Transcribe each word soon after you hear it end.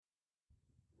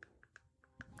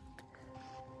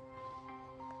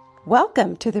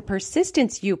Welcome to the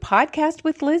Persistence U podcast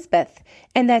with Lisbeth,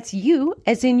 and that's you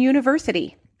as in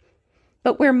university.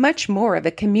 But we're much more of a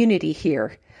community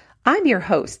here. I'm your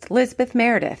host, Lisbeth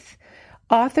Meredith,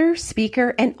 author,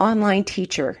 speaker, and online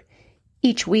teacher.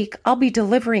 Each week, I'll be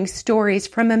delivering stories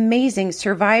from amazing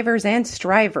survivors and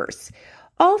strivers,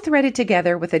 all threaded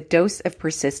together with a dose of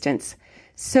persistence.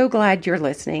 So glad you're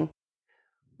listening.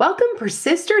 Welcome,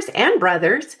 persisters and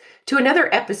brothers, to another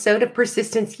episode of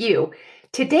Persistence U.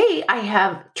 Today, I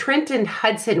have Trenton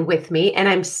Hudson with me, and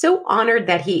I'm so honored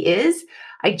that he is.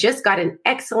 I just got an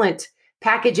excellent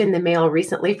package in the mail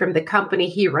recently from the company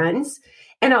he runs,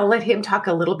 and I'll let him talk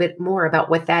a little bit more about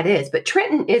what that is. But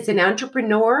Trenton is an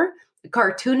entrepreneur, a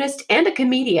cartoonist, and a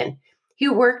comedian. He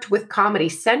worked with Comedy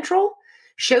Central,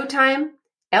 Showtime,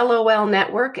 LOL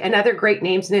Network, and other great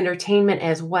names in entertainment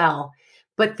as well.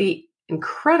 But the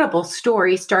incredible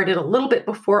story started a little bit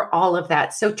before all of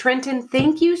that. So Trenton,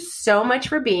 thank you so much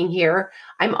for being here.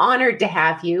 I'm honored to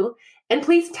have you. And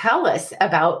please tell us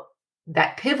about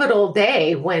that pivotal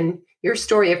day when your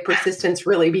story of persistence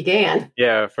really began.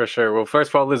 Yeah, for sure. Well, first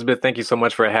of all, Elizabeth, thank you so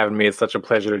much for having me. It's such a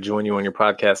pleasure to join you on your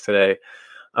podcast today.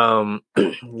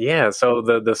 So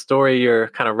the story you're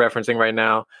kind of referencing right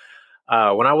now,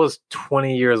 when I was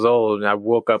 20 years old, I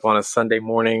woke up on a Sunday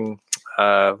morning,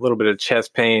 a little bit of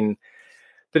chest pain.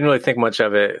 Didn't really think much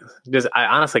of it. I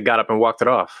honestly got up and walked it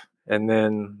off and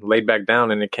then laid back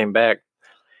down and it came back.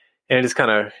 And it just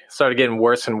kind of started getting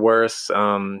worse and worse.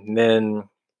 Then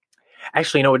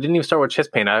actually, it didn't even start with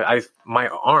chest pain. My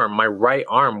right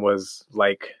arm was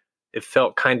like, it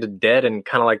felt kind of dead and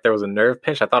kind of like there was a nerve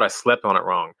pinch. I thought I slept on it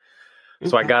wrong.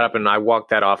 So I got up and I walked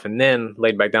that off and then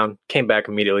laid back down, came back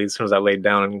immediately as soon as I laid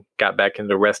down and got back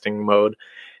into resting mode.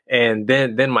 And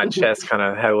then my chest kind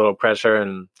of had a little pressure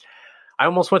and I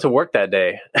almost went to work that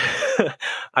day.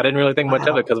 I didn't really think much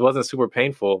of it because it wasn't super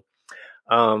painful.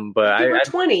 But you were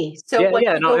 20, so what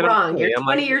could go wrong? You're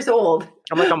 20 years old.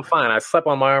 I'm fine. I slept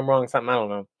on my arm wrong, something, I don't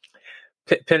know.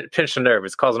 Pinched a nerve.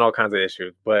 It's causing all kinds of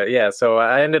issues. But yeah, so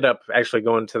I ended up actually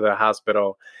going to the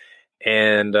hospital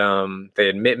and they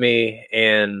admit me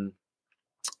and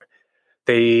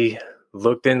they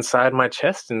looked inside my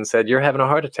chest and said, "You're having a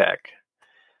heart attack."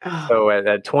 Oh. So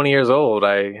at 20 years old,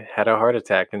 I had a heart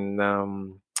attack,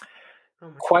 and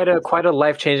quite a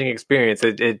life-changing experience.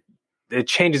 It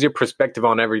changes your perspective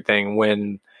on everything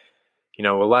when,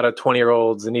 a lot of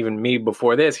 20-year-olds and even me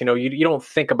before this, you don't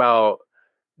think about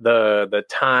the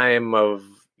time of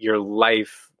your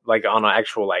life, like on an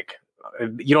actual,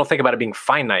 you don't think about it being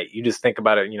finite. You just think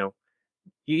about it,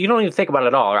 you don't even think about it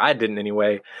at all, or I didn't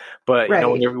anyway. But, right.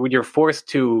 When you're forced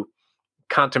to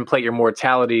contemplate your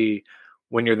mortality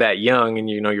when you're that young and,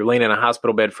 you're laying in a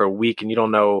hospital bed for a week and you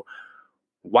don't know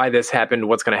why this happened,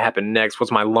 what's going to happen next,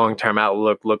 what's my long-term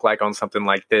outlook look like on something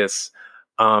like this,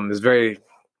 is very,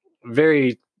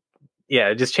 very,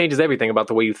 it just changes everything about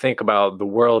the way you think about the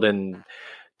world and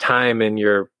time and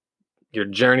your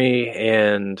journey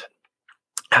and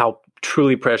how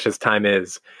truly precious time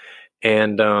is.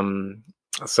 And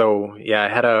I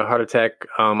had a heart attack.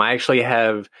 I actually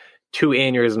have 2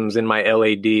 aneurysms in my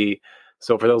LAD.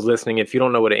 So for those listening, if you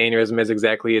don't know what an aneurysm is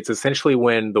exactly, it's essentially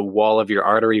when the wall of your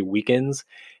artery weakens.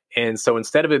 And so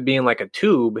instead of it being like a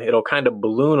tube, it'll kind of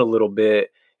balloon a little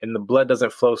bit and the blood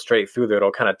doesn't flow straight through there.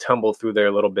 It'll kind of tumble through there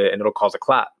a little bit and it'll cause a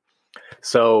clot.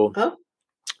 So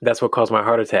That's what caused my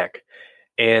heart attack.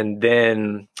 And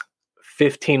then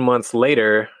 15 months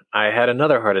later, I had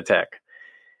another heart attack.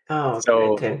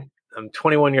 Okay. I'm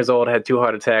 21 years old, had 2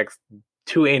 heart attacks,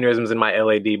 2 aneurysms in my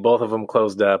LAD, both of them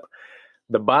closed up.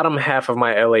 The bottom half of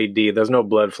my LAD, there's no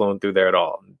blood flowing through there at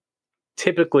all.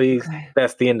 Typically,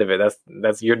 That's the end of it.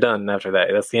 That's you're done after that.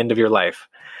 That's the end of your life.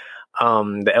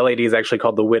 The LAD is actually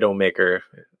called the widowmaker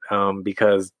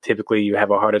because typically you have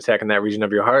a heart attack in that region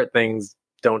of your heart, things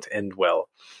don't end well.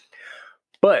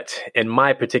 But in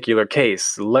my particular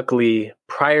case, luckily,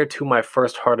 prior to my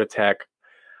first heart attack,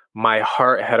 my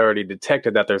heart had already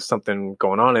detected that there's something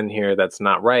going on in here that's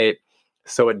not right.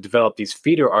 So it developed these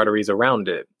feeder arteries around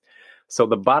it. So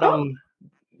the bottom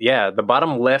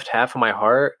left half of my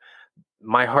heart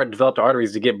developed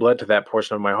arteries to get blood to that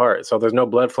portion of my heart. So there's no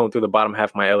blood flowing through the bottom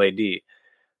half of my LAD.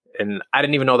 And I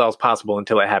didn't even know that was possible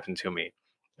until it happened to me.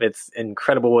 It's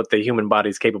incredible what the human body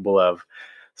is capable of.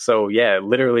 So yeah,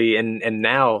 literally. And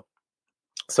now,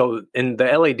 so in the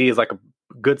LAD is like a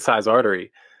good size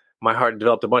artery. My heart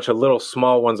developed a bunch of little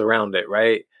small ones around it,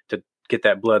 right? To get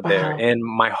that blood there. And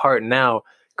my heart now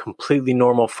completely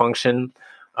normal function.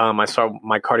 I saw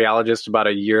my cardiologist about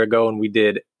a year ago and we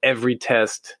did every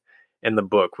test in the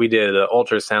book. We did an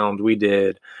ultrasound. We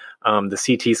did the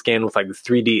CT scan with like the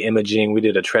 3D imaging. We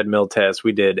did a treadmill test.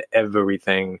 We did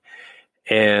everything.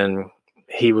 And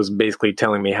he was basically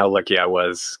telling me how lucky I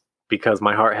was because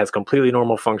my heart has completely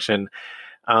normal function.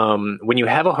 When you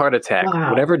have a heart attack,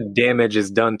 whatever damage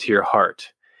is done to your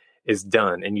heart is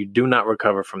done, and you do not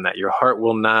recover from that. Your heart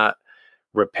will not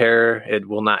repair. It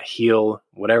will not heal.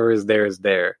 Whatever is there is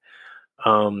there.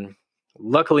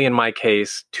 Luckily, in my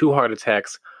case, 2 heart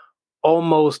attacks,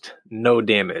 almost no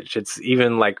damage. It's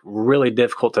even like really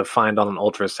difficult to find on an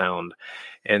ultrasound.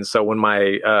 And so when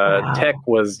my tech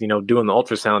was, doing the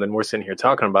ultrasound and we're sitting here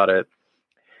talking about it,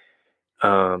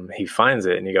 he finds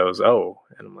it and he goes, "Oh,"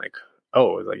 and I'm like,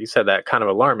 "Oh," like, "You said that kind of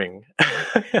alarming."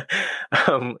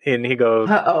 And he goes,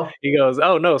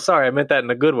 "Oh no, sorry, I meant that in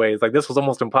a good way. It's like, this was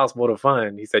almost impossible to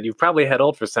find." He said, "You've probably had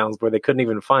ultrasounds where they couldn't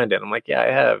even find it." I'm like, "Yeah,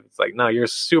 I have." It's like, "No, you're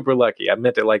super lucky. I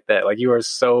meant it like that. Like, you are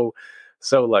so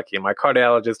lucky." And my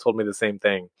cardiologist told me the same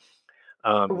thing.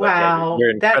 Wow, like, yeah, you're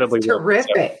incredibly that's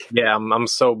terrific. So, yeah, I'm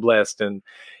so blessed, and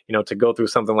to go through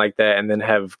something like that and then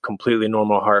have completely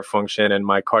normal heart function. And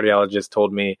my cardiologist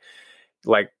told me,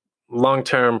 like,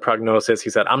 long-term prognosis, he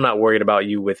said, "I'm not worried about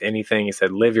you with anything." He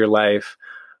said, "Live your life.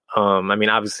 I mean,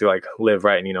 obviously, like, live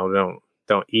right, and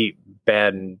don't eat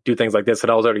bad and do things like this that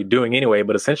I was already doing anyway."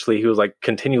 But essentially, he was like,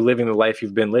 "Continue living the life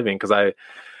you've been living," because I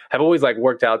have always like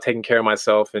worked out, taken care of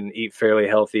myself, and eat fairly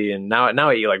healthy. And now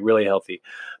I eat like really healthy.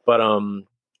 But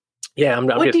yeah, I'm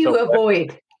what just do you so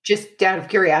avoid? Just out of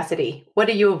curiosity, what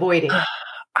are you avoiding?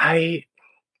 I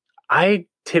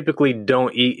typically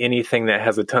don't eat anything that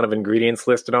has a ton of ingredients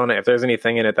listed on it. If there's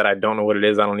anything in it that I don't know what it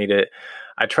is, I don't eat it.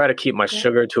 I try to keep my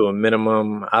sugar to a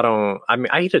minimum.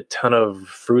 I eat a ton of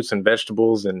fruits and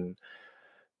vegetables, and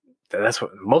that's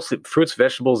what mostly fruits,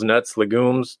 vegetables, nuts,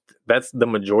 legumes. That's the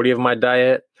majority of my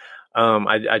diet.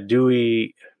 I do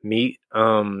eat meat.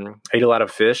 I eat a lot of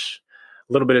fish,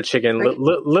 a little bit of chicken,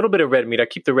 little bit of red meat. I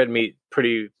keep the red meat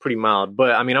pretty mild,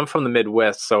 but I mean, I'm from the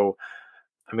Midwest, so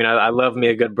I mean, I love me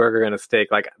a good burger and a steak.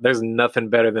 Like, there's nothing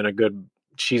better than a good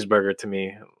cheeseburger to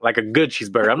me, like a good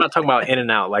cheeseburger. I'm not talking about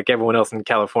In-N-Out like everyone else in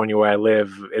California where I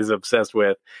live is obsessed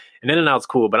with. And In-N-Out's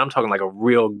cool, but I'm talking like a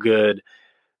real good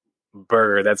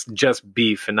burger that's just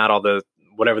beef and not all the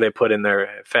whatever they put in their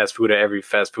fast food at every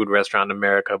fast food restaurant in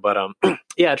America. But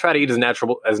yeah, I try to eat as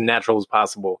natural as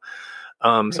possible.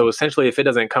 So essentially, if it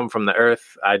doesn't come from the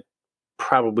earth, I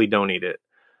probably don't eat it.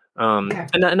 And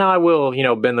now I will,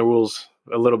 bend the rules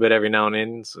a little bit every now and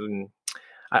then. So,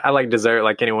 I like dessert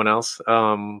like anyone else.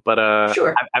 But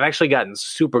Sure. I've actually gotten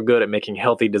super good at making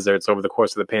healthy desserts over the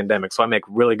course of the pandemic. So I make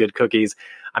really good cookies.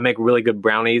 I make really good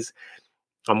brownies.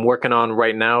 I'm working on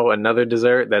right now another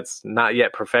dessert that's not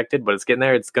yet perfected, but it's getting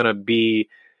there. It's going to be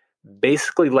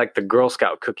basically like the Girl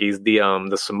Scout cookies, the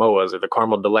Samoas or the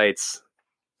Caramel Delights.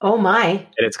 Oh my.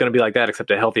 And it's going to be like that,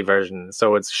 except a healthy version.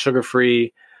 So it's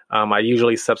sugar-free. I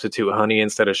usually substitute honey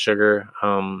instead of sugar.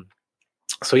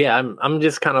 So yeah, I'm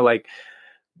just kind of like,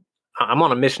 I'm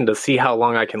on a mission to see how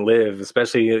long I can live,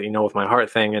 especially, with my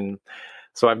heart thing. And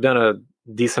so I've done a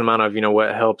decent amount of,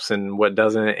 what helps and what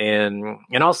doesn't.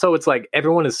 And also it's like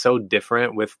everyone is so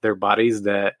different with their bodies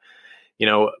that,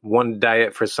 one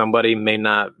diet for somebody may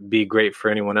not be great for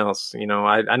anyone else.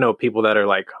 I know people that are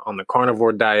like on the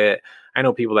carnivore diet. I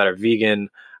know people that are vegan.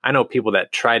 I know people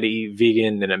that try to eat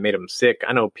vegan and it made them sick.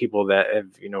 I know people that have,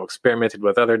 experimented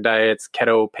with other diets,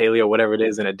 keto, paleo, whatever it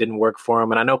is, and it didn't work for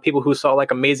them. And I know people who saw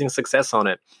like amazing success on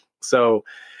it. So,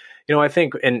 I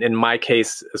think in my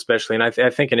case, especially, and I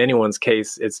think in anyone's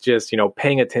case, it's just,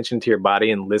 paying attention to your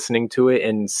body and listening to it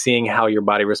and seeing how your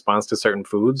body responds to certain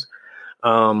foods.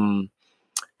 And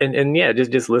yeah,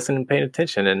 just listen and paying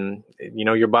attention. And,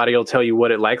 your body will tell you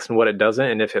what it likes and what it doesn't.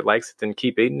 And if it likes it, then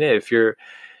keep eating it. If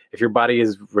your body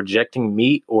is rejecting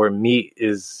meat or meat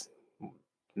is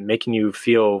making you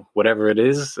feel whatever it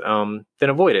is, then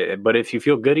avoid it. But if you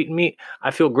feel good eating meat,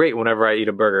 I feel great whenever I eat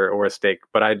a burger or a steak.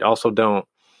 But I also don't,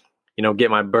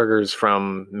 get my burgers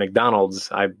from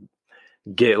McDonald's. I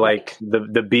get like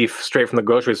the beef straight from the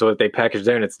grocery store that they package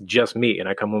there, and it's just meat, and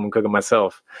I come home and cook it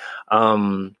myself.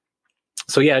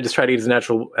 So yeah, I just try to eat as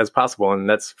natural as possible, and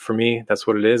that's, for me, that's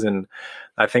what it is. And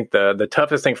I think the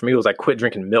toughest thing for me was I quit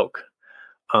drinking milk,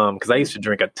 because I used to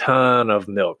drink a ton of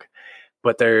milk,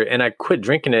 and I quit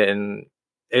drinking it, and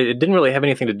it didn't really have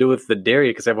anything to do with the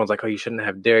dairy, because everyone's like, "Oh, you shouldn't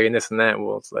have dairy," and this and that.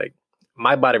 Well, it's like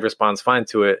my body responds fine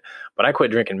to it, but I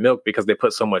quit drinking milk because they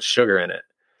put so much sugar in it.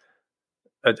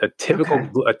 A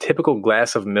typical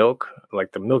glass of milk,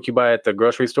 like the milk you buy at the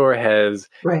grocery store, has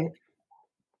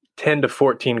 10 to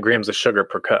 14 grams of sugar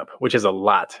per cup, which is a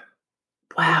lot.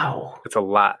 Wow. It's a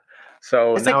lot.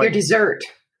 So it's like your dessert.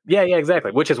 Yeah, yeah,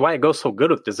 exactly. Which is why it goes so good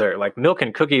with dessert. Like milk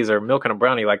and cookies or milk and a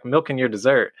brownie, like milk and your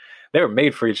dessert, they were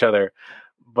made for each other.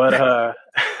 But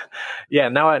yeah,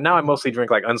 now I mostly drink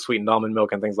like unsweetened almond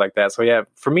milk and things like that. So yeah,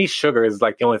 for me, sugar is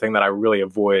like the only thing that I really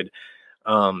avoid.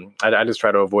 I just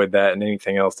try to avoid that, and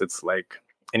anything else that's like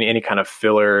any kind of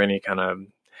filler, any kind of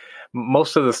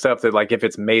most of the stuff that like if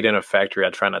it's made in a factory,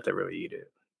 I try not to really eat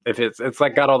it. If it's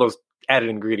like got all those added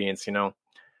ingredients, you know.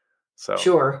 So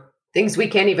Sure. Things we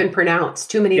can't even pronounce,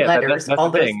 too many yeah, letters, that's all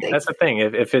the those thing. things. That's the thing.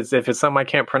 If it's something I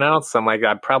can't pronounce, I'm like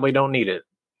I probably don't need it.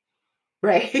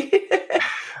 Right.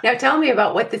 Now tell me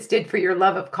about what this did for your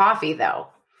love of coffee, though.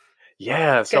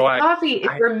 Yeah. So Because coffee,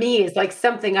 I for me, is like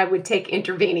something I would take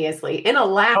intravenously. In oh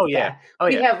yeah, Alaska, oh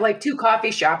we yeah. have like 2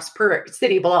 coffee shops per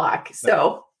city block.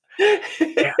 So,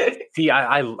 Yeah. See,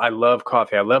 I love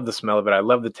coffee. I love the smell of it. I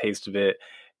love the taste of it.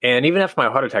 And even after my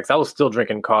heart attacks, I was still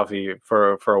drinking coffee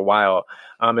for a while.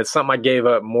 It's something I gave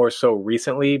up more so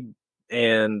recently,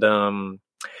 and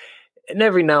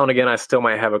every now and again, I still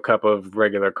might have a cup of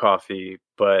regular coffee,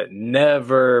 but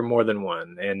never more than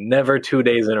one, and never 2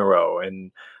 days in a row,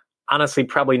 and honestly,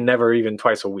 probably never even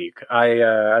twice a week.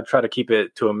 I try to keep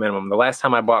it to a minimum. The last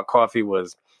time I bought coffee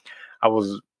was I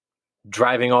was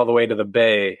driving all the way to the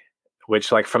Bay,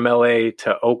 which like from LA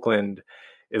to Oakland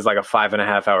is like a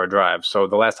 5.5 hour drive. So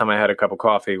the last time I had a cup of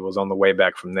coffee was on the way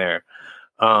back from there.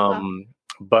 wow.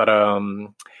 But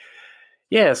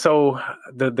yeah, so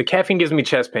the caffeine gives me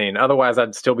chest pain. Otherwise,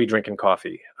 I'd still be drinking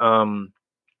coffee.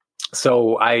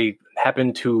 So I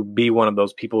happen to be one of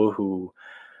those people who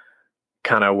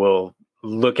kind of will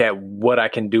look at what I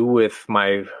can do with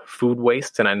my food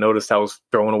waste. And I noticed I was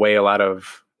throwing away a lot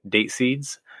of date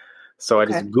seeds. So I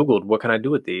just Okay. Googled what can I do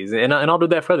with these, and I'll do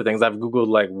that for other things. I've Googled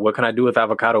like what can I do with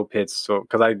avocado pits, so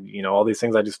because all these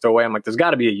things I just throw away. I'm like, there's got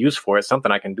to be a use for it,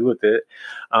 something I can do with it.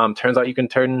 Turns out you can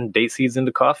turn date seeds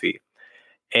into coffee,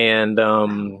 and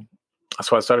Wow.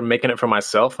 so I started making it for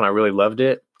myself, and I really loved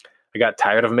it. I got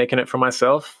tired of making it for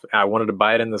myself. I wanted to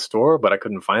buy it in the store, but I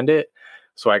couldn't find it.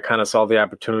 So I kind of saw the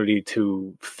opportunity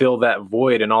to fill that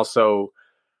void and also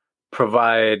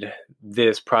provide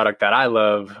this product that I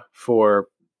love for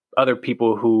other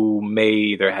people who may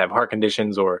either have heart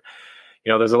conditions or,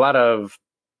 there's a lot of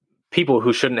people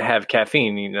who shouldn't have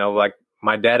caffeine, like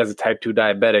my dad is a type 2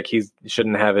 diabetic. He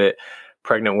shouldn't have it.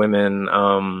 Pregnant women.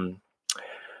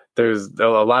 There's a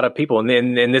lot of people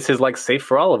and this is like safe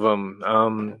for all of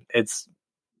them.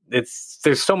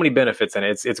 There's so many benefits in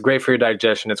it. It's great for your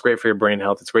digestion. It's great for your brain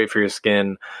health. It's great for your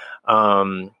skin.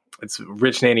 It's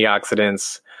rich in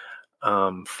antioxidants,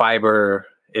 fiber.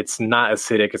 It's not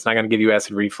acidic. It's not going to give you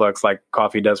acid reflux like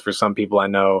coffee does for some people I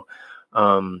know.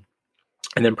 And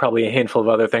then probably a handful of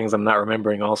other things I'm not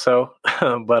remembering also.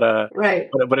 but Right.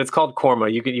 but it's called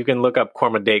Korma. You can look up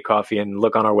Korma date coffee and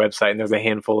look on our website, and there's a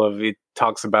handful of it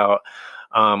talks about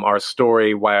our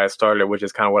story, why I started, which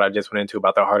is kind of what I just went into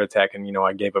about the heart attack, and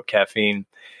I gave up caffeine,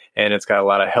 and it's got a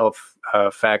lot of health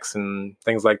facts and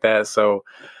things like that. So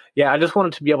yeah, I just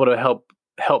wanted to be able to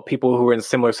help people who are in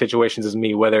similar situations as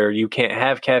me, whether you can't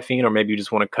have caffeine or maybe you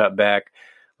just want to cut back.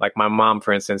 Like my mom,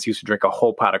 for instance, used to drink a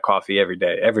whole pot of coffee every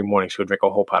day. Every morning she would drink a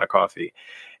whole pot of coffee.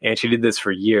 And she did this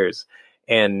for years.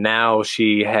 And now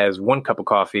she has 1 cup of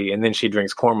coffee and then she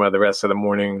drinks Korma the rest of the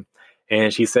morning.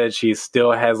 And she said she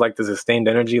still has like the sustained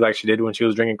energy like she did when she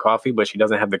was drinking coffee, but she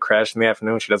doesn't have the crash in the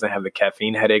afternoon. She doesn't have the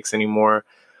caffeine headaches anymore.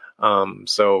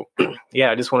 So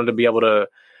yeah, I just wanted to be able to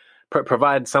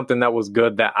provide something that was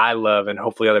good that I love, and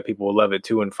hopefully other people will love it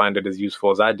too and find it as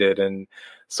useful as I did. And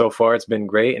so far it's been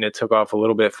great, and it took off a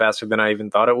little bit faster than I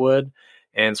even thought it would.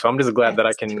 And so I'm just glad that I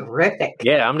That's can, terrific.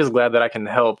 yeah, I'm just glad that I can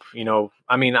help,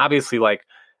 I mean, obviously like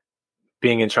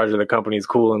being in charge of the company is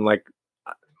cool. And like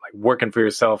working for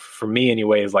yourself for me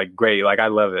anyway is like great. Like I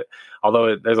love it.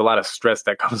 Although there's a lot of stress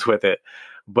that comes with it.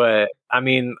 But I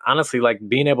mean, honestly, like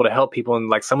being able to help people and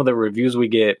like some of the reviews we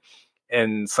get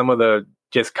and some of the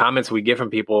just comments we get from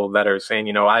people that are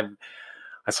saying,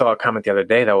 I saw a comment the other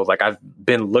day that was like, I've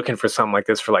been looking for something like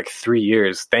this for like 3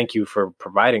 years. Thank you for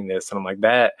providing this. And I'm like,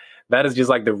 that is just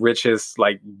like the richest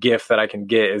like gift that I can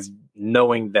get, is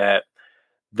knowing that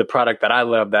the product that I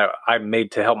love that I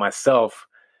made to help myself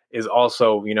is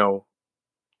also,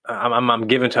 I'm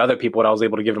giving to other people what I was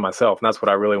able to give to myself. And that's what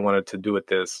I really wanted to do with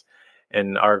this.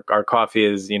 And our coffee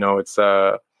is, it's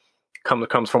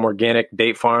comes from organic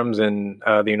date farms in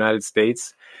the United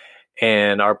States,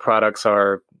 and our products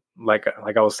are like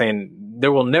I was saying,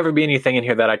 there will never be anything in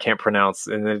here that I can't pronounce,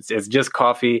 and it's just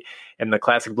coffee. And the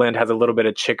classic blend has a little bit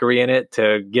of chicory in it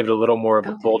to give it a little more of a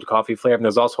Okay. bold coffee flavor. And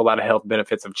there's also a lot of health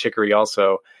benefits of chicory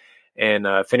also. And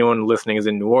if anyone listening is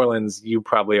in New Orleans, you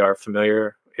probably are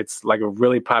familiar. It's like a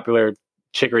really popular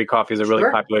chicory coffee is a really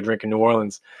popular drink in New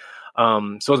Orleans.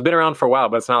 So it's been around for a while,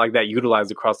 but it's not like that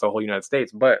utilized across the whole United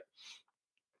States. But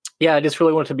yeah, I just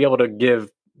really wanted to be able to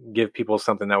give people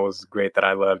something that was great that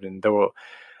I loved. And there were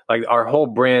like our whole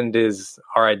brand is,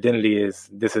 our identity is,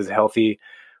 this is healthy.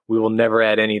 We will never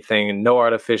add anything, no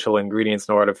artificial ingredients,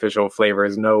 no artificial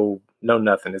flavors, no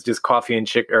nothing. It's just coffee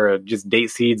and or just date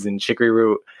seeds and chicory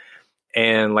root.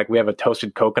 And like we have a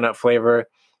toasted coconut flavor.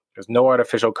 There's no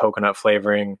artificial coconut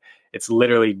flavoring. It's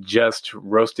literally just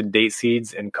roasted date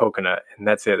seeds and coconut. And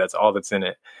that's it. That's all that's in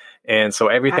it. And so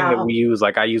everything that we use,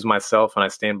 like I use myself and I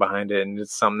stand behind it. And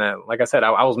it's something that, like I said,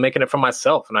 I was making it for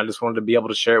myself and I just wanted to be able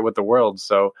to share it with the world.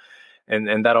 So,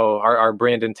 and that'll, our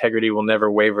brand integrity will never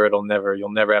waver. You'll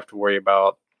never have to worry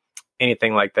about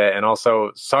anything like that. And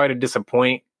also, sorry to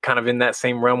disappoint, kind of in that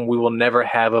same realm, we will never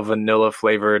have a vanilla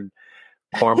flavored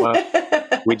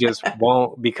korma. We just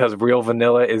won't, because real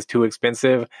vanilla is too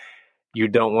expensive. You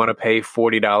don't want to pay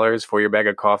 $40 for your bag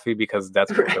of coffee, because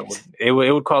that's what it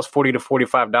would cost $40 to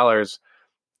 $45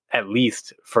 at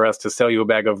least for us to sell you a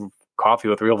bag of coffee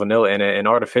with real vanilla in it. And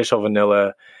artificial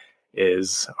vanilla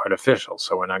is artificial,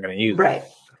 so we're not going to use it.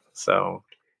 So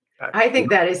I think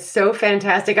that is so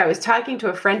fantastic. I was talking to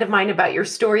a friend of mine about your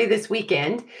story this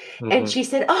weekend, and she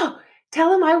said, "Oh,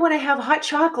 tell him I want to have hot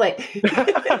chocolate." You can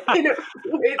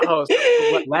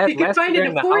find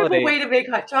an affordable way to make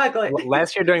hot chocolate.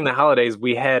 Last year during the holidays,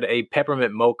 we had a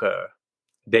peppermint mocha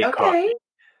date coffee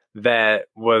that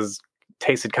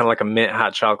tasted kind of like a mint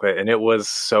hot chocolate, and it was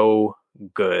so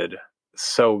good.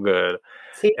 So good.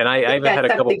 See, and I even had a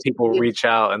couple people reach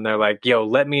out and they're like, "Yo,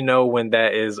 let me know when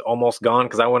that is almost gone,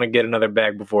 because I want to get another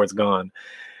bag before it's gone."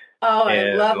 Oh,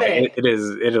 and I love it.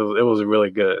 It was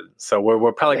really good. So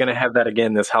we're probably going to have that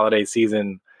again this holiday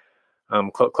season,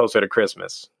 closer to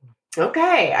Christmas.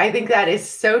 Okay. I think that is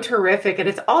so terrific. And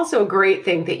it's also a great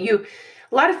thing that a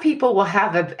lot of people will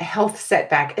have a health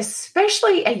setback,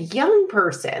 especially a young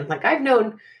person. Like I've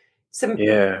known some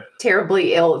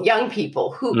terribly ill young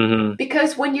people who,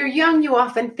 because when you're young, you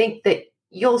often think that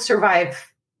you'll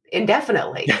survive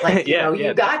indefinitely. Like,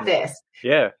 you got this.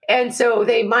 Yeah. And so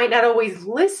they might not always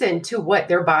listen to what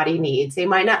their body needs. They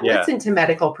might not listen to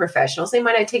medical professionals. They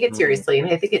might not take it seriously. And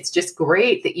I think it's just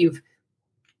great that you've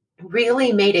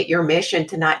really made it your mission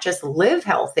to not just live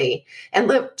healthy and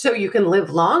live so you can live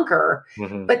longer,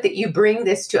 but that you bring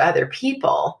this to other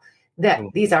people, that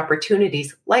these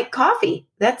opportunities like coffee.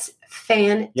 That's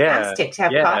fantastic to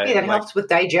have coffee that helps with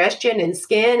digestion and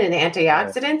skin and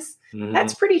antioxidants.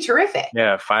 That's pretty terrific.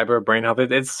 Yeah, fiber, brain health.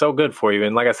 It's so good for you.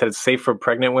 And like I said, it's safe for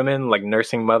pregnant women, like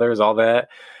nursing mothers, all that.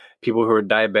 People who are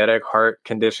diabetic, heart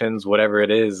conditions, whatever it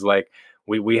is. Like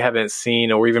we haven't seen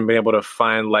or even been able to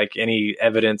find like any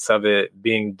evidence of it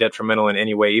being detrimental in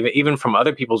any way, even from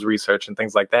other people's research and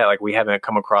things like that. Like we haven't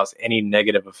come across any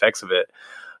negative effects of it.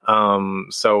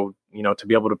 So, to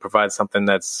be able to provide something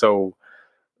that's so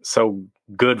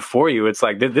good for you, it's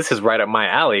like, this is right up my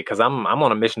alley, because I'm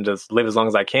on a mission to live as long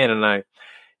as I can. And I,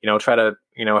 try to,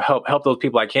 help those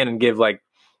people I can, and give, like,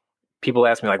 people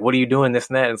ask me like, what are you doing, this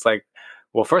and that? And it's like,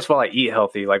 well, first of all, I eat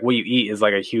healthy. Like what you eat is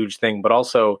like a huge thing, but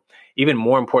also even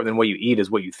more important than what you eat is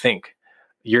what you think.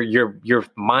 Your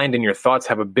mind and your thoughts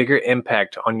have a bigger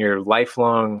impact on your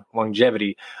lifelong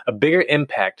longevity, a bigger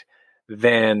impact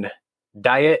than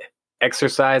diet,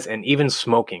 exercise, and even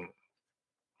smoking.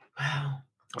 Wow.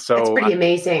 So that's pretty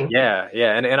amazing. Yeah.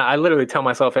 And I literally tell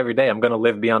myself every day, I'm going to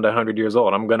live beyond 100 years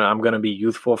old. I'm going to be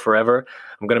youthful forever.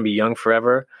 I'm going to be young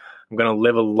forever. I'm going to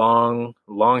live a long,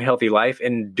 healthy life.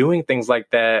 And doing things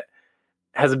like that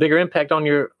has a bigger impact on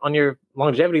your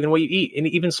longevity than what you eat. And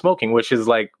even smoking, which is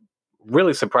like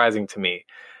really surprising to me,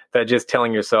 that just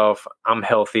telling yourself, I'm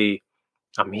healthy,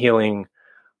 I'm healing,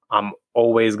 I'm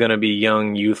always going to be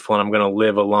young, youthful, and I'm going to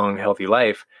live a long, healthy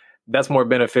life. That's more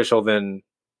beneficial than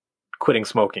quitting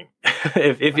smoking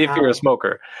if you're a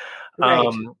smoker.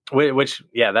 Right. Which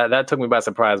that took me by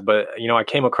surprise. But, I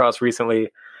came across recently,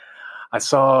 I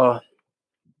saw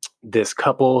this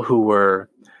couple who were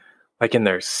like in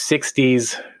their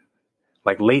 60s,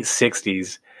 like late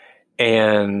 60s,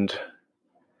 and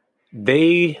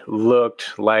they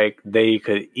looked like they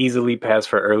could easily pass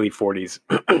for early 40s.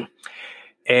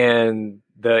 And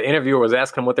the interviewer was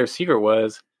asking them what their secret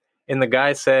was. And the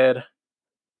guy said,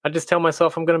 I just tell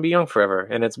myself I'm going to be young forever.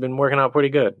 And it's been working out pretty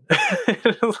good.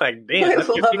 It was like, damn, I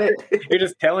love it. You're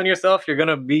just telling yourself you're going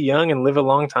to be young and live a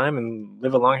long time and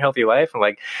live a long, healthy life. And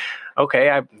like,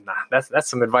 okay, that's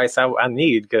some advice I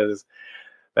need, because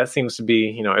that seems to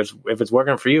be, if it's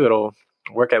working for you, it'll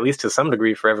work at least to some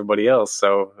degree for everybody else.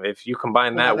 So if you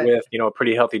combine that with, a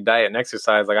pretty healthy diet and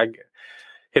exercise, like I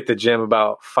hit the gym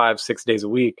about 5-6 days a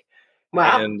week.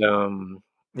 Wow. And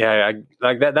Yeah, I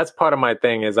like that. That's part of my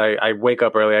thing is I wake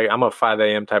up early. I'm a 5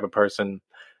 a.m. type of person,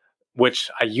 which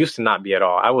I used to not be at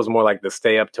all. I was more like the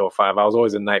stay up till 5. I was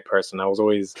always a night person. I was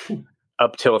always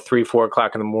up till 3, 4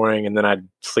 o'clock in the morning, and then I'd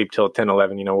sleep till 10,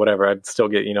 11, whatever. I'd still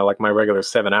get, like my regular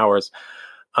 7 hours.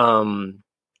 Um,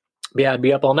 yeah, I'd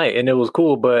be up all night and it was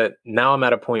cool. But now I'm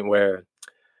at a point where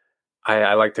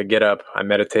I like to get up, I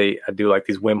meditate, I do like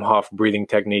these Wim Hof breathing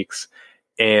techniques,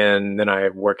 and then I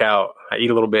work out. I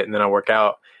eat a little bit and then I work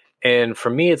out. And for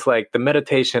me, it's like the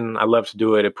meditation, I love to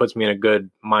do it. It puts me in a good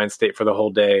mind state for the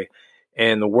whole day.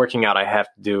 And the working out I have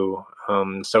to do.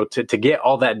 So to get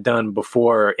all that done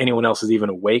before anyone else is even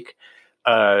awake,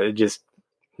 it just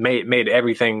made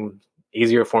everything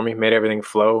easier for me, made everything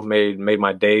flow, made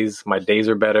my days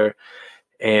are better.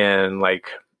 And like,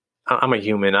 I'm a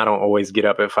human. I don't always get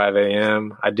up at 5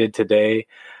 a.m. I did today.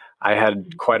 I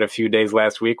had quite a few days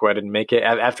last week where I didn't make it.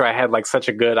 After I had like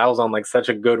I was on like such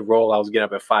a good roll. I was getting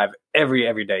up at 5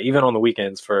 every day, even on the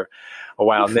weekends for a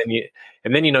while. And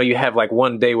then you have like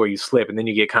one day where you slip, and then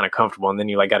you get kind of comfortable, and then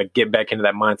you like got to get back into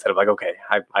that mindset of like, okay,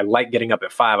 I like getting up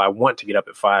at 5. I want to get up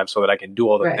at 5 so that I can do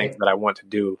all the things that I want to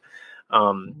do.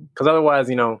 Because otherwise,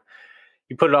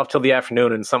 you put it off till the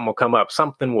afternoon and something will come up.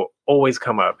 Something will always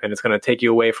come up, and it's going to take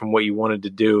you away from what you wanted to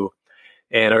do.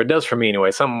 Or it does for me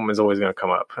anyway. Something is always going to come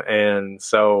up. And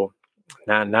so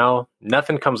now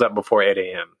nothing comes up before 8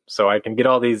 a.m. So I can get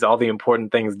all the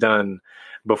important things done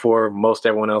before most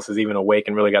everyone else is even awake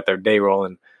and really got their day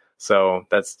rolling. So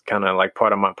that's kind of like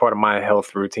part of my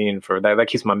health routine for that. That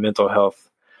keeps my mental health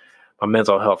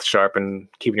sharp, and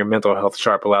keeping your mental health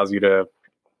sharp allows you to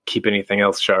keep anything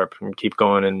else sharp and keep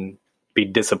going and be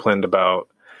disciplined about,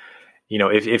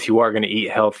 if you are going to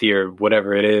eat healthy or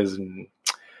whatever it is. And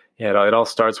yeah, it all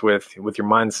starts with your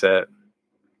mindset.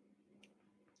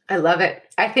 I love it.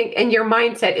 I think, and your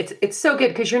mindset, it's so good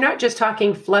because you're not just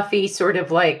talking fluffy sort of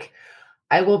like,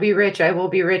 I will be rich, I will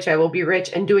be rich, I will be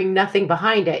rich, and doing nothing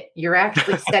behind it. You're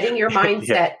actually setting your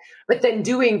mindset, but then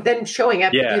showing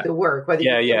up to do the work, whether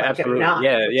you feel like absolutely. it or not.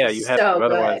 Yeah, you have so to.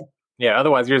 Otherwise, good.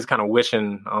 Otherwise you're just kind of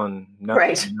wishing on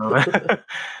nothing. Right.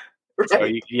 So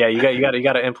you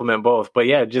got to implement both. But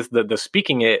yeah, just the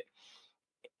speaking it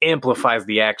amplifies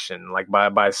the action like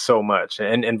by so much,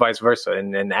 and vice versa.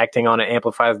 And acting on it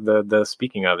amplifies the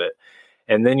speaking of it.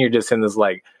 And then you're just in this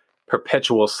like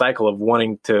perpetual cycle of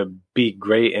wanting to be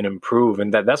great and improve.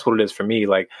 And that's what it is for me.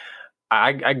 Like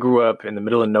I grew up in the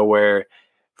middle of nowhere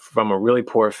from a really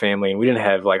poor family, and we didn't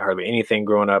have like hardly anything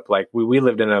growing up. Like we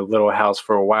lived in a little house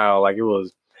for a while. Like it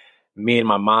was me and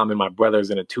my mom and my brothers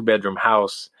in a 2-bedroom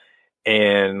house.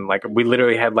 And like we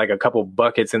literally had like a couple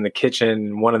buckets in the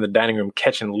kitchen, one in the dining room,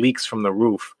 catching leaks from the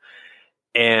roof.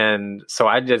 And so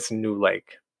I just knew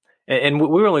like, and we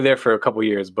were only there for a couple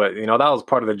years, but that was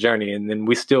part of the journey. And then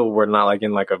we still were not like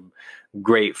in like a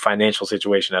great financial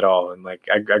situation at all. And like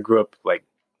I grew up like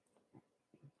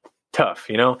tough,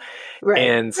 Right.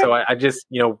 And so I just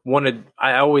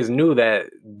I always knew that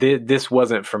this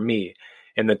wasn't for me.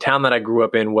 And the town that I grew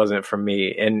up in wasn't for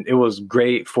me. And it was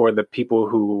great for the people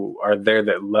who are there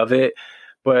that love it.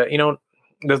 But,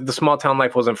 the small town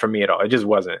life wasn't for me at all. It just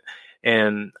wasn't.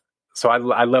 And so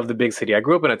I love the big city. I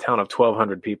grew up in a town of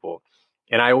 1,200 people.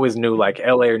 And I always knew like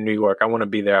LA or New York, I want to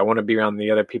be there. I want to be around the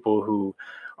other people who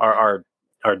are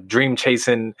dream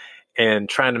chasing and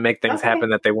trying to make things happen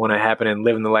that they want to happen and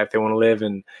living the life they want to live.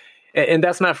 And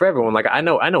that's not for everyone. Like I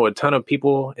know a ton of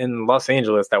people in Los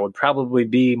Angeles that would probably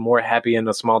be more happy in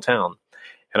a small town.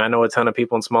 And I know a ton of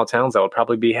people in small towns that would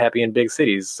probably be happy in big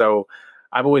cities. So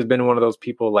I've always been one of those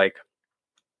people like,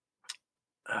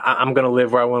 I'm going to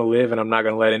live where I want to live, and I'm not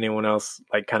going to let anyone else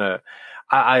like kind of,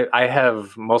 I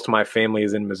have most of my family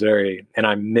is in Missouri, and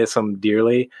I miss them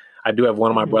dearly. I do have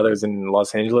one of my brothers in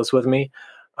Los Angeles with me.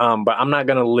 But I'm not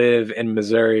going to live in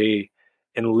Missouri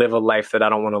and live a life that I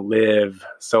don't want to live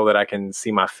so that I can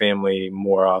see my family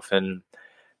more often.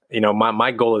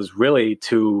 My goal is really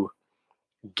to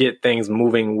get things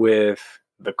moving with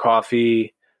the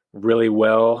coffee really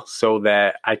well so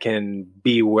that I can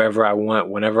be wherever I want,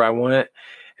 whenever I want,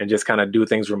 and just kind of do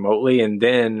things remotely. And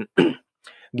then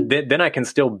then I can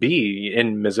still be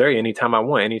in Missouri anytime I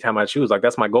want, anytime I choose. Like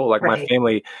that's my goal. Like my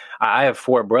family, I have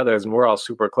 4 brothers and we're all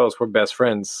super close. We're best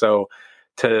friends. So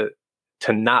to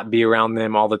not be around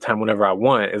them all the time whenever I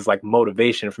want is like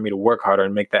motivation for me to work harder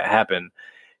and make that happen.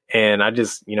 And I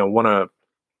just, want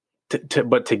to,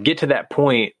 but to get to that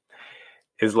point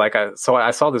is like, I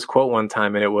saw this quote one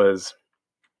time, and it was,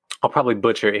 I'll probably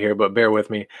butcher it here, but bear with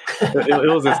me. It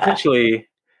was essentially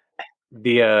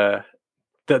the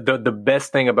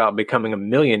best thing about becoming a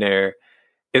millionaire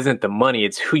isn't the money,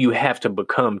 it's who you have to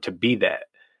become to be that.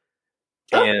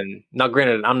 And now,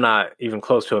 granted, I'm not even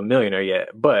close to a millionaire yet,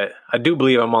 but I do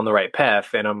believe I'm on the right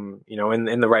path and I'm,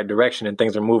 in the right direction and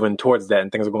things are moving towards that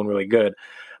and things are going really good.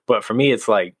 But for me, it's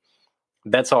like,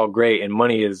 that's all great. And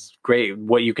money is great.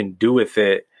 What you can do with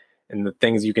it and the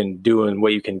things you can do and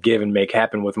what you can give and make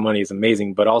happen with money is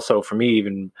amazing. But also for me,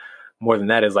 even more than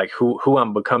that is like who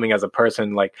I'm becoming as a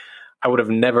person. Like I would have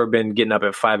never been getting up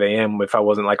at 5 a.m. if I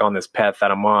wasn't like on this path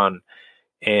that I'm on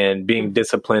and being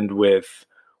disciplined with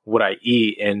what I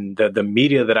eat and the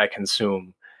media that I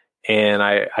consume. And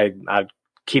I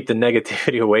keep the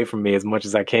negativity away from me as much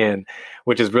as I can,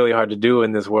 which is really hard to do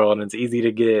in this world. And it's easy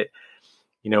to get,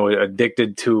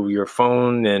 addicted to your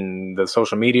phone and the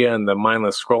social media and the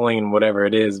mindless scrolling and whatever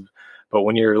it is. But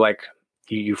when you're like,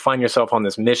 you find yourself on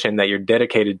this mission that you're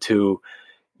dedicated to,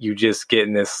 you just get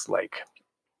in this, like,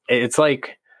 it's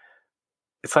like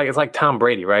Tom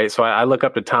Brady, right? So I look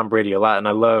up to Tom Brady a lot and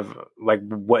I love like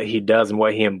what he does and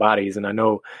what he embodies. And I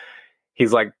know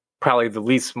he's like probably the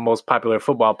least most popular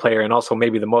football player and also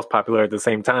maybe the most popular at the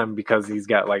same time because he's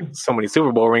got like so many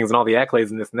Super Bowl rings and all the accolades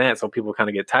and this and that. So people kind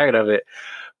of get tired of it.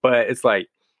 But it's like,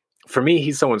 for me,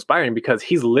 he's so inspiring because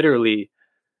he's literally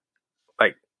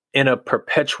like in a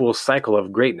perpetual cycle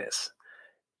of greatness.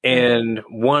 And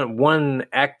one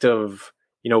act of,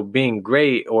 being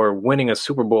great or winning a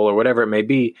Super Bowl or whatever it may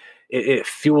be, it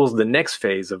fuels the next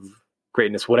phase of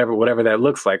greatness, whatever that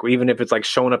looks like. Even if it's like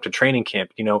showing up to training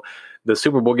camp, the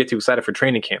Super Bowl gets you excited for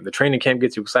training camp. The training camp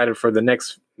gets you excited for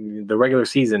the regular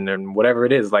season and whatever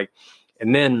it is like.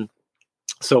 And then,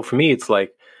 so for me, it's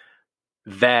like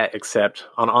that, except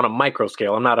on a micro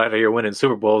scale. I'm not out here winning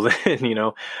Super Bowls and,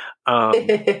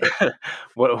 whatever.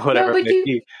 No, but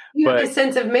you have a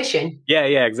sense of mission. Yeah,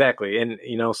 exactly. And,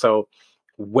 so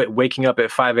waking up at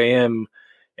 5 a.m.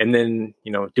 and then,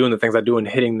 doing the things I do and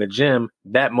hitting the gym,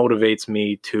 that motivates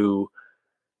me to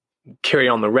carry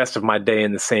on the rest of my day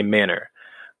in the same manner.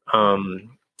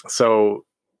 So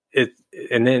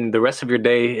and then the rest of your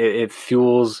day, it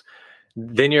fuels,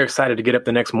 then you're excited to get up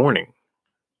the next morning.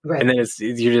 Right. And then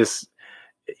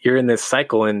you're in this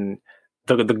cycle and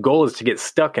the goal is to get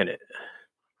stuck in it.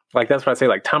 Like, that's what I say,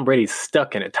 like Tom Brady's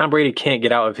stuck in it. Tom Brady can't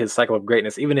get out of his cycle of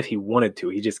greatness, even if he wanted to,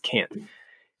 he just can't.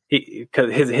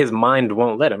 Because his mind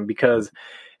won't let him, because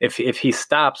if he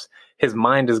stops, his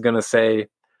mind is going to say,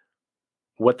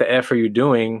 what the F are you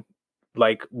doing?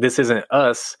 Like, this isn't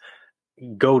us.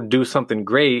 Go do something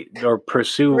great or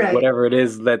pursue whatever it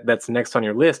is that's next on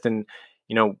your list. And,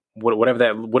 whatever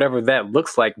that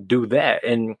looks like, do that.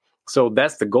 And so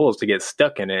that's the goal, is to get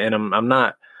stuck in it. And I'm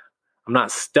not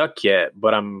stuck yet,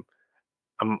 but I'm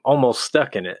almost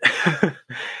stuck in it.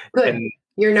 Good. And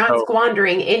you're not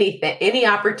squandering any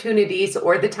opportunities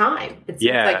or the time. It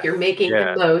seems like you're making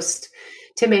the most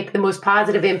to make the most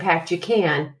positive impact you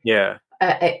can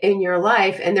in your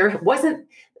life. And there wasn't,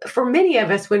 for many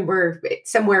of us, when we're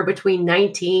somewhere between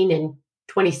 19 and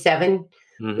 27,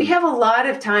 we have a lot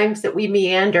of times that we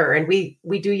meander and we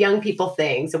do young people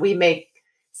things and we make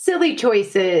silly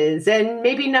choices and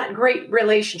maybe not great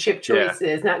relationship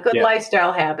choices, not good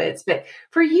lifestyle habits. But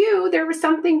for you, there was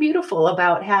something beautiful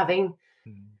about having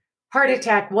heart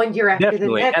attack 1 year after the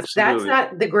next. That's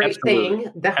not the great thing.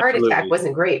 The heart attack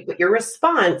wasn't great, but your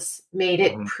response made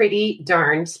it pretty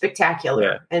darn spectacular.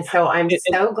 Yeah. And so I'm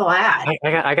so glad.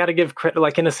 I got to give credit.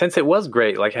 Like, in a sense, it was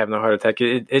great, like having a heart attack.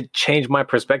 It changed my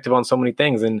perspective on so many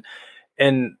things. And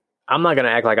I'm not going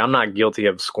to act like I'm not guilty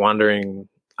of squandering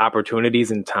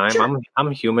opportunities and time. Sure.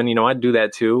 I'm human. I do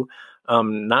that too.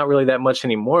 Not really that much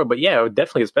anymore, but yeah,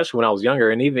 definitely, especially when I was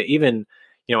younger. And even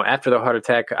after the heart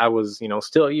attack, I was,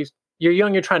 still, you're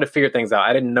young, you're trying to figure things out.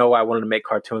 I didn't know I wanted to make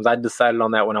cartoons. I decided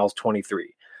on that when I was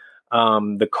 23.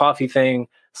 The coffee thing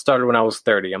started when I was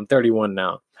 30. I'm 31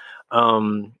 now.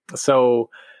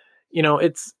 So,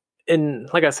 it's, and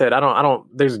like I said, I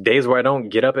don't, there's days where I don't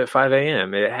get up at 5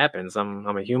 a.m. It happens. I'm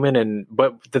a human.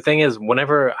 But the thing is,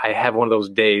 whenever I have one of those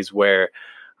days where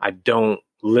I don't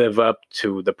live up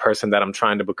to the person that I'm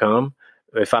trying to become,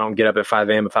 if I don't get up at 5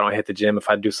 a.m., if I don't hit the gym, if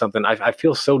I do something, I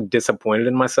feel so disappointed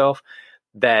in myself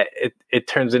that it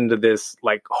turns into this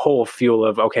like whole fuel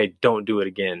of, okay, don't do it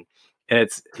again. And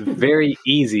it's very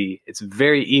easy. It's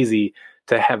very easy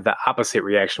to have the opposite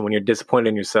reaction when you're disappointed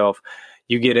in yourself.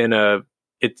 You get in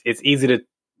it's easy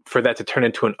for that to turn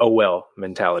into an oh well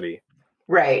mentality.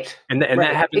 Right. And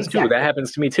that happens too. That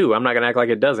happens to me too. I'm not going to act like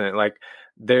it doesn't. Like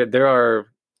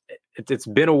it's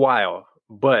been a while,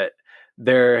 but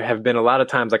there have been a lot of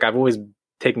times, like I've always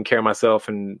taken care of myself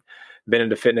and been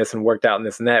into fitness and worked out and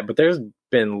this and that. But there's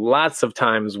been lots of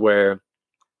times where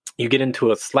you get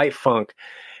into a slight funk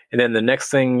and then the next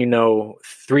thing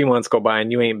 3 months go by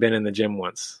and you ain't been in the gym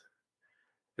once.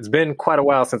 It's been quite a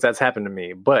while since that's happened to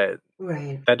me, but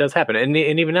that does happen. And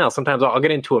even now, sometimes I'll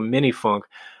get into a mini funk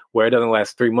where it doesn't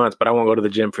last 3 months, but I won't go to the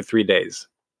gym for 3 days.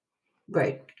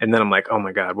 Right. And then I'm like, oh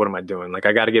my God, what am I doing? Like,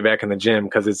 I got to get back in the gym,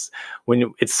 because it's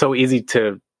so easy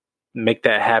to make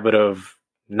that habit of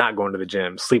not going to the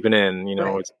gym, sleeping in,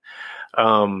 it's,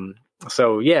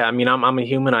 so yeah, I mean, I'm a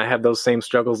human. I have those same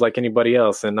struggles like anybody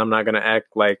else. And I'm not going to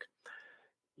act like,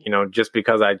 just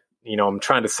because I'm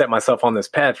trying to set myself on this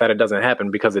path, that it doesn't happen,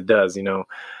 because it does.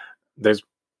 There's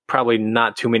probably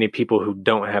not too many people who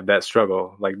don't have that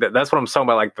struggle. Like that's what I'm talking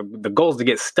about. Like the goal is to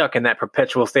get stuck in that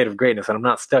perpetual state of greatness. And I'm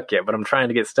not stuck yet, but I'm trying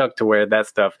to get stuck to where that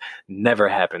stuff never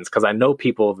happens. Cause I know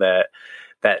people that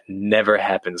never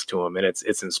happens to them, and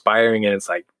it's inspiring. And it's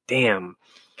like, damn,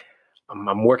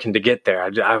 I'm working to get there.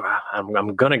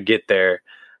 I'm going to get there,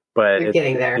 but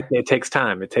getting there. It takes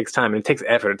time. It takes time. And it takes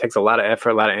effort. It takes a lot of effort,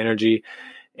 a lot of energy.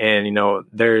 And,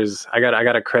 I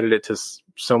got to credit it to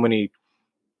so many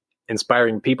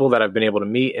inspiring people that I've been able to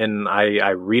meet. And I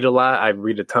read a lot. I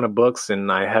read a ton of books,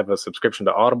 and I have a subscription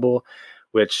to Audible,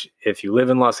 which, if you live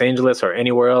in Los Angeles or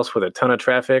anywhere else with a ton of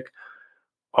traffic,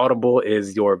 Audible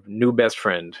is your new best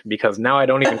friend, because now I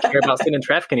don't even care about sitting in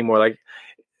traffic anymore. Like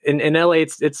in LA,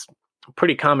 it's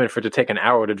pretty common for it to take an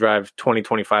hour to drive 20,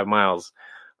 25 miles.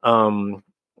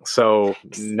 So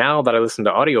now that I listen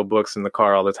to audiobooks in the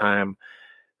car all the time,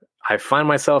 I find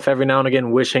myself every now and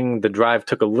again wishing the drive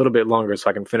took a little bit longer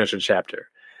so I can finish a chapter.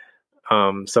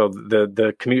 So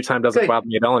the commute time doesn't bother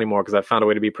me at all anymore, because I found a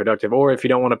way to be productive. Or if you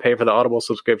don't want to pay for the Audible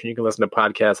subscription, you can listen to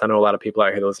podcasts. I know a lot of people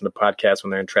out here that listen to podcasts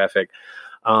when they're in traffic.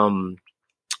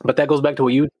 But that goes back to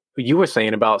what you were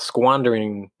saying about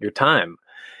squandering your time.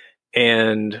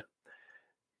 And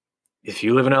if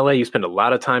you live in LA, you spend a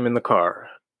lot of time in the car.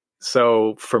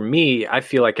 So for me, I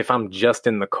feel like if I'm just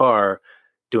in the car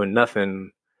doing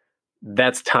nothing,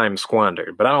 that's time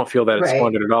squandered. But I don't feel that it's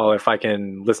squandered at all if I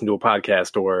can listen to a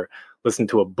podcast or listen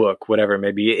to a book, whatever it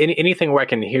may be. Anything where I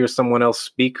can hear someone else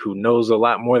speak who knows a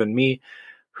lot more than me,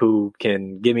 who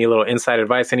can give me a little inside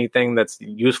advice, anything that's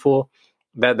useful,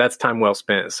 that's time well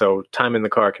spent. So time in the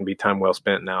car can be time well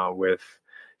spent now with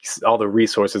all the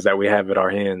resources that we have at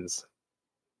our hands.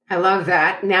 I love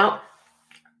that. Now,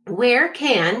 where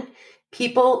can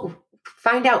people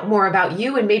find out more about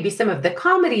you and maybe some of the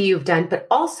comedy you've done, but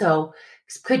also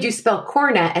could you spell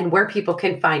Corna and where people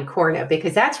can find Corna?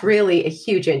 Because that's really a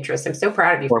huge interest. I'm so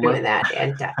proud of you for doing that.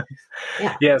 And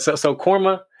yeah. So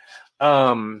Corma,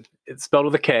 it's spelled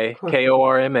with a K,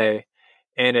 Korma,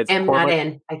 and it's M Corma. Not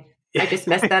N. I just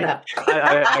messed that up.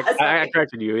 I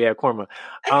corrected you. Yeah, Corma.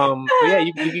 So yeah,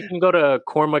 you can go to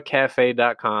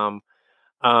kormacafe.com.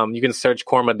 You can search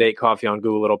Corma Date Coffee on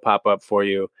Google. It'll pop up for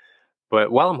you. But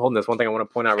while I'm holding this, one thing I want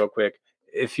to point out real quick,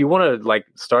 if you want to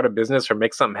start a business or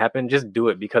make something happen, just do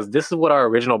it, because this is what our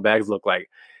original bags look like.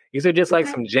 These are just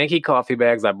some janky coffee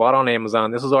bags I bought on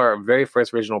Amazon. This was our very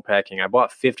first original packing. I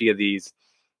bought 50 of these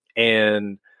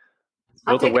and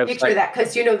I'll take a picture of that,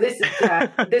 because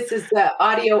this is the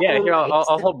audio. Yeah, here,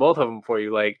 I'll hold both of them for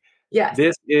you. Yes.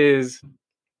 This is,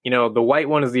 the white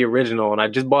one is the original, and I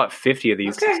just bought 50 of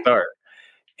these to start.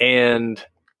 And,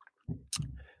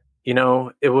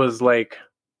 it was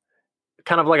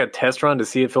kind of like a test run to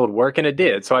see if it would work, and it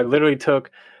did. So I literally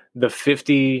took the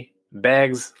 50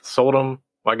 bags, sold them.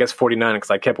 Well, I guess 49,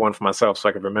 because I kept one for myself so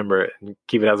I could remember it and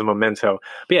keep it as a memento.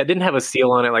 But yeah, it didn't have a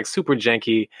seal on it, super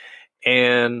janky.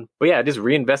 But yeah, I just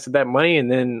reinvested that money,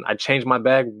 and then I changed my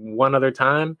bag one other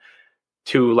time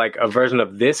to a version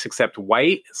of this, except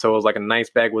white. So it was a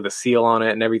nice bag with a seal on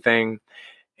it and everything.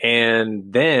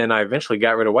 And then I eventually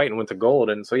got rid of white and went to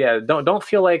gold. And so yeah, don't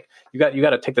feel like you got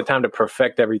to take the time to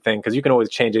perfect everything, because you can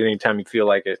always change it anytime you feel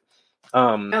like it.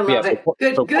 I love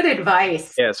it. Good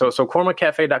advice. Yeah. So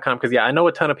kormacafe.com, because I know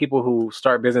a ton of people who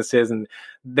start businesses and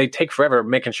they take forever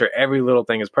making sure every little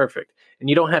thing is perfect. And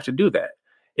you don't have to do that.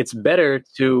 It's better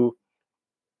to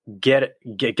get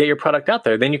your product out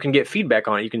there. Then you can get feedback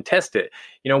on it. You can test it.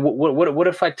 What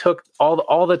if I took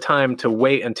all the time to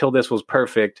wait until this was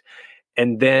perfect,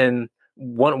 and then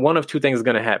one of two things is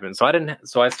going to happen. So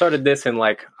I started this in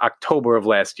October of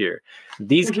last year.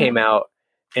 These came out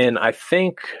in, I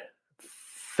think,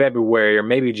 February or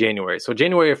maybe January. So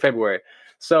January or February.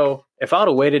 So if I would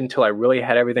have waited until I really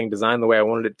had everything designed the way I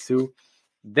wanted it to,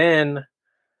 then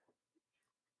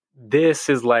this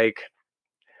is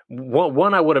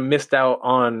one, I would have missed out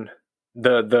on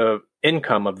the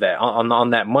income of that, on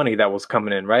that money that was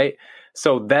coming in, right?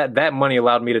 So that money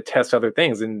allowed me to test other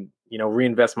things and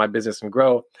reinvest my business and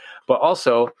grow. But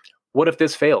also, what if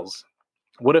this fails?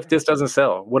 What if this doesn't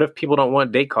sell? What if people don't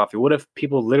want date coffee? What if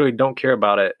people literally don't care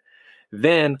about it?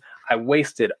 Then I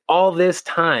wasted all this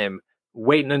time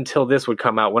waiting until this would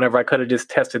come out, whenever I could have just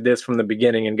tested this from the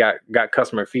beginning and got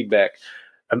customer feedback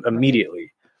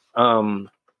immediately.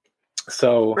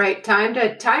 So right, time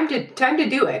to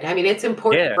do it. I mean, it's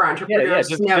important for entrepreneurs.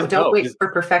 Just don't wait for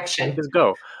perfection. Just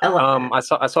go. I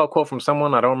saw a quote from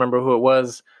someone. I don't remember who it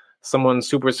was. Someone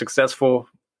super successful.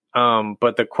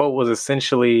 But the quote was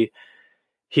essentially,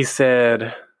 he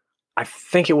said, I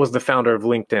think it was the founder of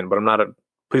LinkedIn, but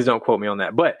please don't quote me on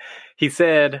that. But he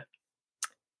said,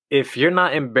 if you're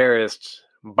not embarrassed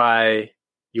by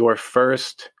your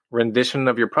first rendition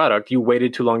of your product, you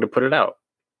waited too long to put it out.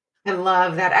 I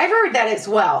love that. I've heard that as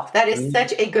well. That is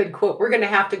such a good quote. We're going to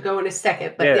have to go in a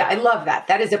second, but I love that.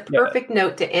 That is a perfect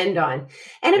note to end on.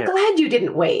 And I'm glad you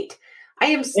didn't wait. I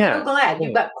am so glad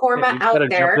you got Korma out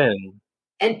there,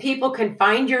 and people can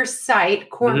find your site,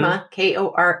 Korma,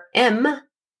 Korma.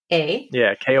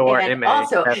 Yeah, Korma.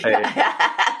 Also,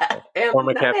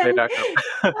 KormaCafe.com.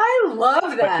 I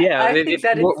love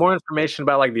that. But more information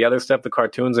about like the other stuff, the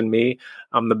cartoons and me.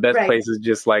 The best place is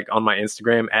just like on my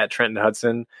Instagram at Trenton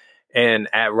Hudson, and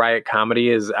at Riot Comedy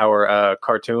is our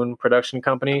cartoon production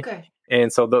company. Okay.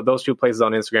 And so those two places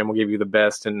on Instagram will give you the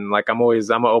best. And like I'm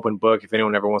an open book. If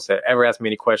anyone ever wants to ever ask me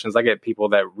any questions, I get people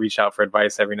that reach out for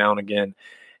advice every now and again.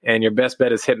 And your best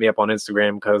bet is hit me up on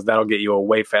Instagram, because that'll get you a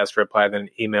way faster reply than an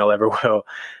email ever will.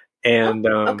 And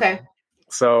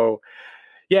so,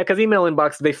 because email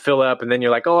inboxes, they fill up, and then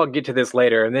you're like, oh, I'll get to this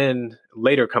later. And then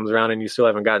later comes around and you still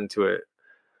haven't gotten to it.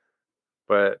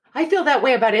 But I feel that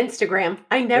way about Instagram.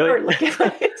 I never look at my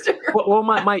Instagram. Well,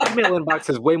 my email inbox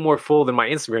is way more full than my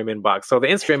Instagram inbox. So the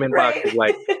Instagram inbox is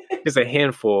like just a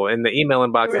handful, and the email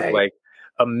inbox is like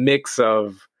a mix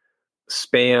of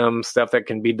spam stuff that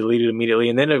can be deleted immediately.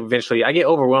 And then eventually I get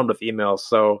overwhelmed with emails.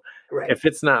 So if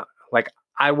it's not like,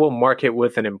 I will mark it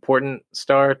with an important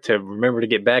star to remember to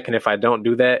get back. And if I don't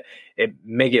do that, it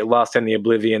may get lost in the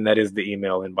oblivion that is the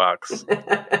email inbox.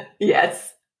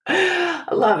 Yes.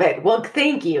 I love it. Well,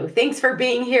 thank you. Thanks for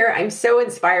being here. I'm so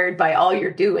inspired by all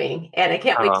you're doing, and I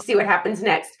can't wait to see what happens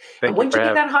next. And once you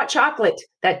get that hot chocolate,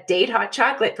 that date hot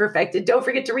chocolate perfected, don't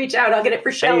forget to reach out. I'll get it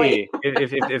for Shelly. Hey,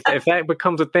 if that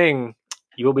becomes a thing,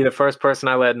 you will be the first person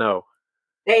I let know.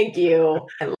 Thank you.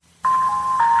 Thank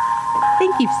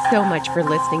you so much for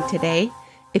listening today.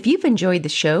 If you've enjoyed the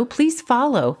show, please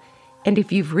follow. And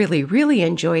if you've really, really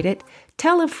enjoyed it,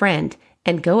 tell a friend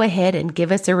and go ahead and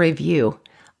give us a review.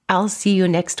 I'll see you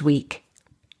next week.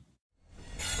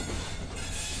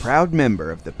 Proud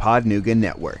member of the Podnuga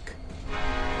Network.